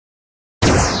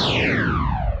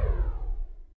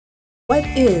What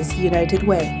is United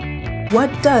Way? What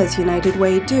does United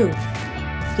Way do?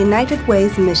 United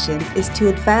Way's mission is to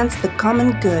advance the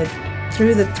common good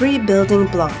through the 3 building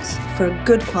blocks for a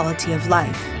good quality of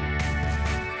life.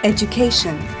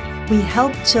 Education. We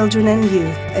help children and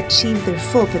youth achieve their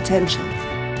full potential.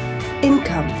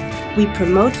 Income. We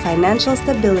promote financial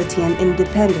stability and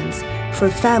independence for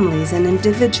families and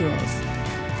individuals.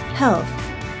 Health.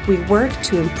 We work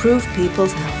to improve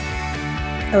people's health.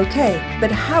 Okay,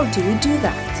 but how do we do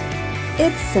that?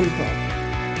 It's simple.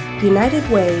 United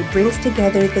Way brings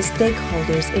together the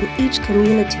stakeholders in each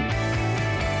community,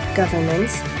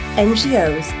 governments,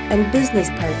 NGOs, and business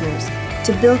partners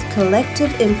to build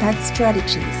collective impact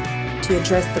strategies to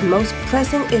address the most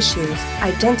pressing issues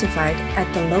identified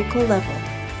at the local level.